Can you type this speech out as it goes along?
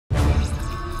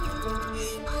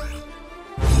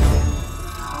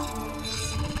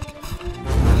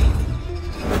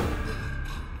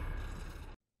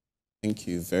Thank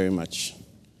you very much.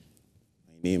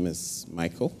 My name is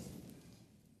Michael,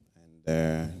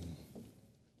 and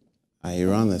I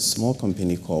run a small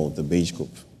company called the Beige Group.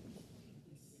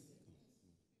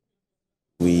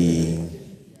 We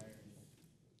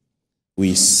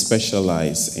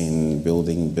specialize in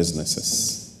building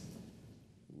businesses.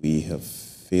 We have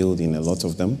failed in a lot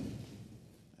of them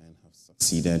and have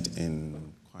succeeded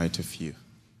in quite a few.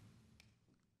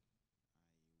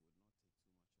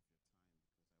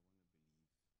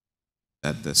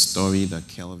 That the story that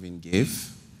Kelvin gave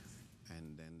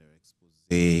and then the expose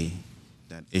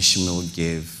that Ishmael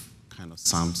gave kind of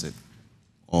sums it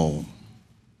all.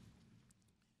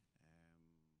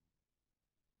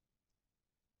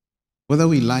 Whether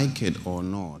we like it or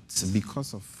not,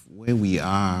 because of where we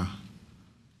are,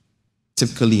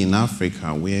 typically in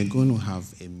Africa, we're going to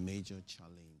have a major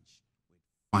challenge with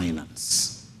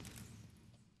finance.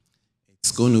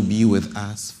 It's going to be with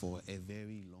us for a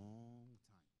very long time.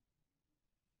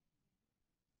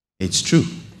 It's true.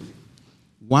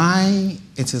 Why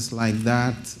it is like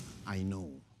that, I know.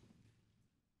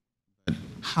 But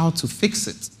how to fix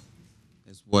it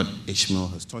is what Ishmael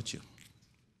has taught you.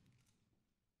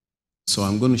 So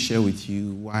I'm going to share with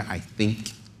you why I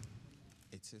think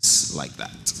it is like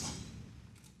that.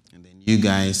 And then you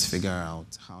guys figure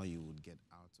out how you would get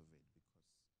out of it.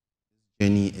 Because this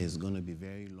journey is going to be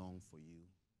very long for you.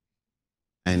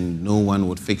 And no one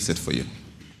would fix it for you.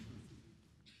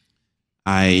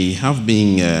 I have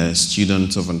been a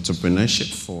student of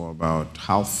entrepreneurship for about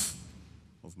half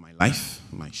of my life,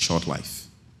 my short life.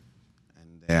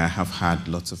 And I have had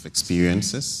lots of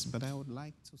experiences, but I would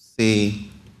like to say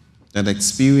that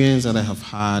experience that I have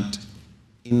had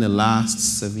in the last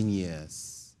 7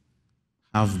 years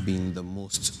have been the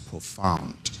most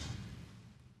profound.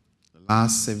 The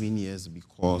last 7 years,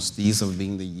 because these have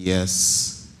been the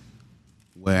years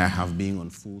where I have been on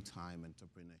full-time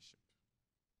entrepreneurship.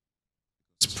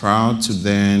 I was proud to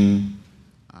then,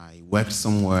 I worked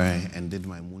somewhere and did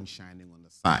my moonshining on the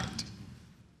side.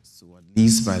 So at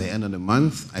least by the end of the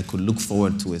month, I could look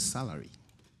forward to a salary.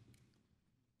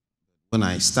 When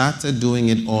I started doing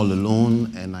it all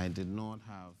alone and I did not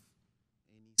have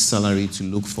any salary to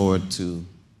look forward to,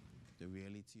 the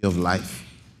reality of life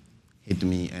hit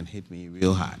me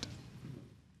real hard.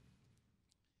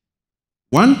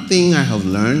 One thing I have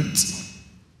learned,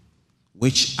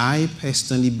 which I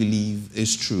personally believe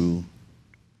is true,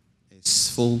 is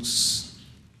folks,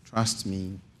 trust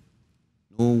me,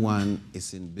 no one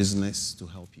is in business to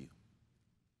help you.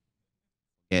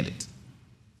 Get it?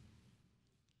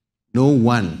 No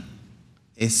one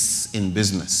is in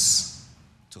business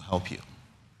to help you.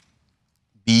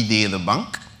 Be they the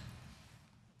bank,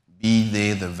 be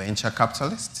they the venture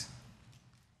capitalist,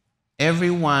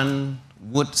 everyone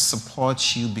would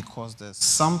support you because there's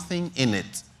something in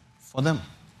it for them.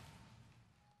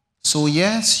 So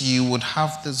yes, you would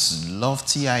have this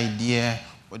lofty idea,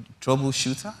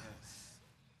 troubleshooter,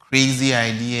 crazy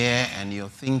idea, and you're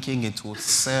thinking it would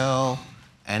sell,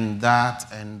 and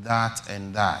that, and that,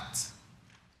 and that.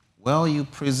 Well, you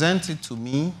present it to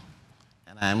me,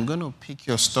 and I'm going to pick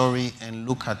your story and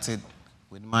look at it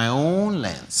with my own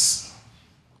lens.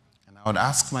 And I would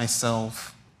ask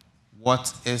myself,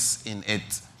 what is in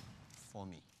it for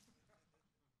me?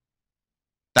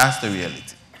 That's the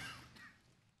reality.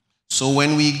 So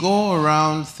when we go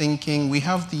around thinking we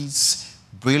have these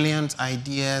brilliant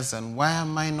ideas, and why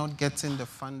am I not getting the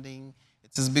funding?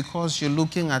 It is because you're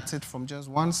looking at it from just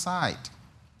one side.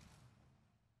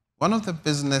 One of the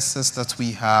businesses that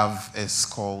we have is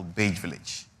called Beige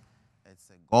Village. It's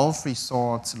a golf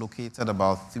resort located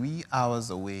about 3 hours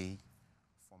away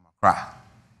from Accra.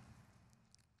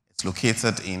 It's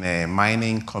located in a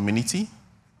mining community.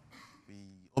 We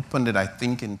opened it, I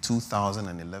think, in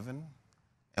 2011.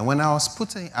 And when I was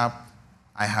putting it up,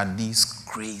 I had these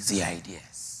crazy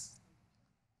ideas.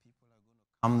 People are going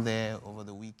to come there over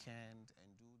the weekend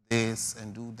and do this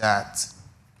and do that.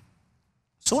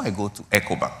 So I go to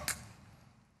EcoBank,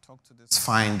 talk to this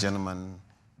fine gentleman,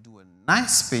 do a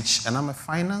nice pitch, and I'm a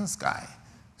finance guy.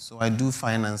 So I do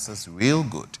finances real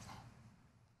good.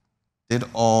 Did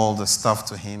all the stuff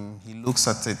to him. He looks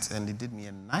at it and he did me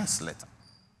a nice letter.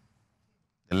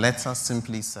 The letter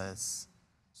simply says,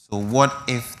 so what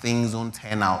if things don't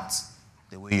turn out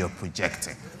the way you're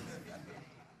projecting?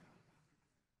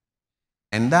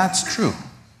 And that's true.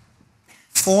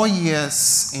 4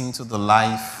 years into the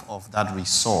life of that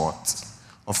resort,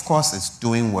 of course it's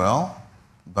doing well,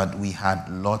 but we had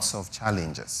lots of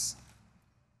challenges.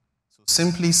 So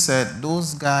simply said,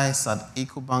 those guys at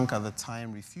EcoBank at the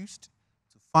time refused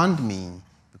to fund me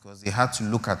because they had to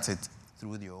look at it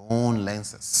through their own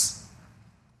lenses.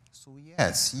 So So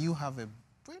yes, you have a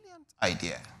brilliant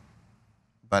idea,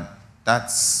 but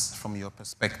that's from your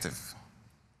perspective.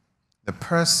 The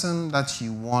person that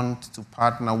you want to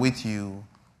partner with you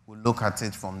will look at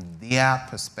it from their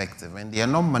perspective, and they are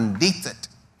not mandated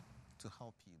to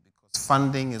help you because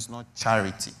funding is not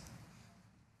charity.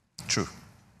 True.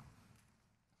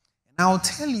 And I'll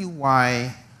tell you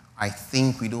why I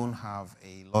think we don't have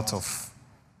a lot of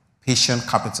patient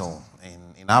capital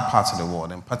in our part of the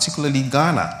world, and particularly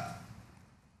Ghana.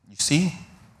 You see,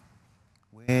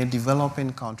 we're a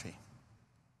developing country.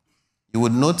 You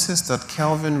would notice that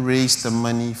Kelvin raised the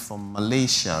money from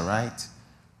Malaysia, right?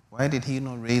 Why did he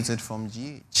not raise it from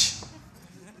GH?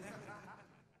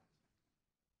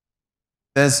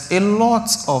 There's a lot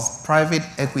of private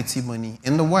equity money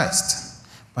in the West.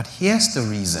 But here's the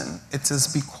reason. It is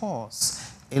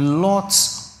because a lot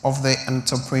of the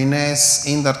entrepreneurs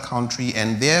in that country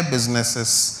and their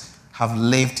businesses have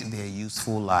lived their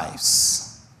useful lives.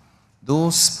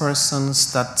 Those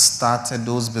persons that started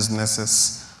those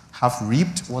businesses have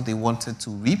reaped what they wanted to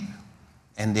reap,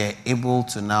 and they're able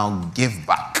to now give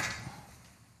back.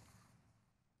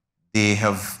 They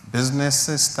have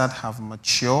businesses that have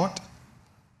matured.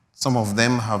 Some of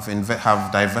them have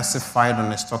diversified on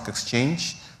the stock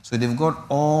exchange, so they've got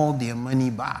all their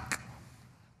money back.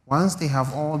 Once they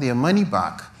have all their money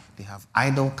back, they have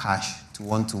idle cash to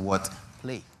want to what?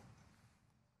 Play.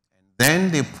 And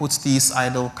then they put these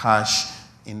idle cash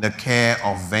in the care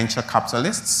of venture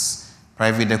capitalists,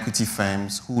 private equity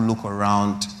firms who look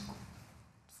around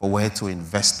for where to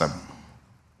invest them.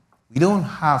 We don't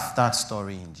have that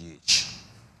story in GH.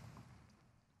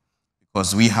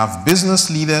 Because we have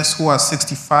business leaders who are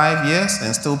 65 years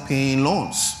and still paying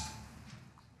loans.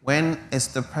 When is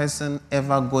the person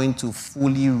ever going to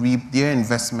fully reap their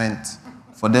investment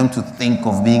for them to think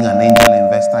of being an angel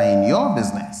investor in your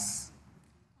business?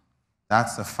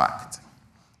 That's a fact.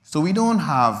 So we don't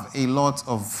have a lot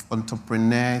of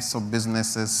entrepreneurs or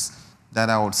businesses that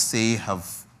I would say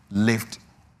have lived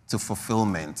to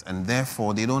fulfillment, and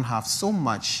therefore they don't have so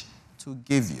much to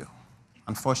give you.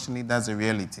 Unfortunately, that's a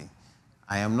reality.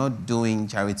 I am not doing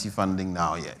charity funding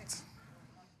now yet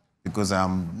because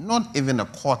I'm not even a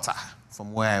quarter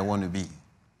from where I want to be.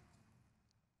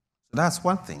 So that's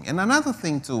one thing. And another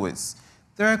thing too is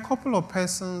there are a couple of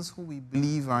persons who we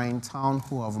believe are in town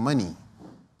who have money.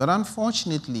 But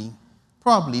unfortunately,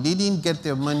 probably they didn't get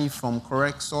their money from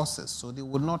correct sources, so they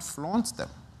would not flaunt them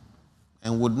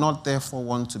and would not therefore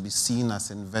want to be seen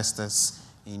as investors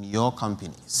in your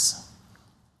companies.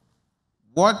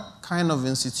 What kind of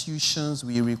institutions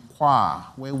we require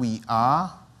where we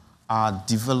are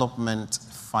development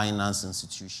finance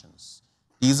institutions.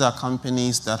 These are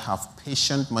companies that have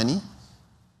patient money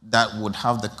that would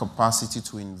have the capacity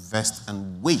to invest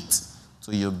and wait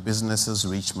till your businesses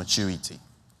reach maturity.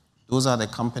 Those are the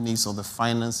companies or the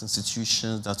finance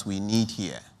institutions that we need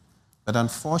here. But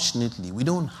unfortunately, we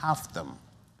don't have them.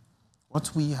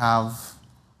 What we have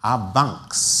are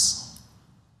banks.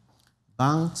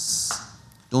 Banks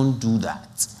don't do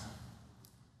that.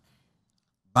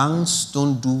 Banks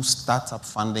don't do startup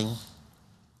funding.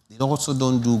 They also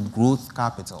don't do growth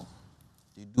capital.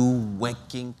 They do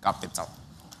working capital.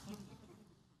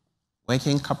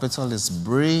 Working capital is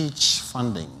bridge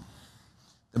funding.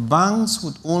 The banks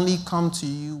would only come to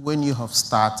you when you have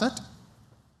started,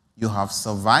 you have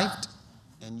survived,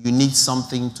 and you need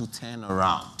something to turn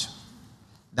around.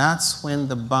 That's when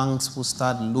the banks will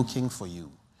start looking for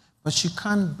you. But you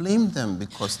can't blame them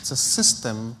because the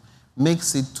system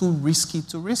makes it too risky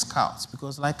to risk out.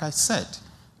 Because like I said,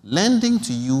 lending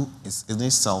to you is in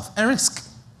itself a risk.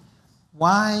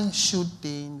 Why should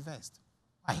they invest?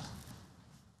 Why?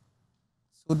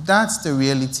 So that's the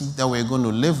reality that we're going to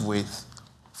live with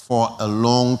for a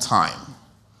long time.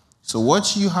 So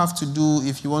what you have to do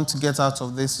if you want to get out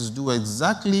of this is do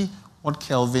exactly what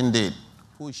Kelvin did.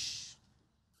 Push.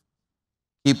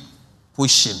 Keep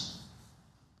pushing.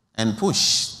 And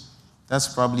push.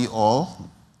 That's probably all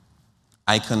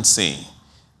I can say.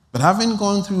 But having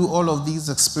gone through all of these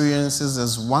experiences,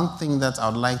 there's one thing that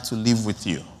I'd like to leave with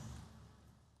you.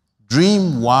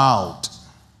 Dream wild.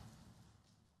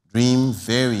 Dream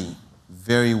very,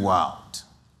 very wild.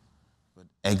 But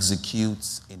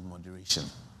execute in moderation.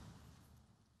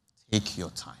 Take your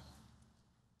time.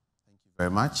 Thank you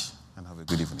very much, and have a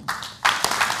good evening.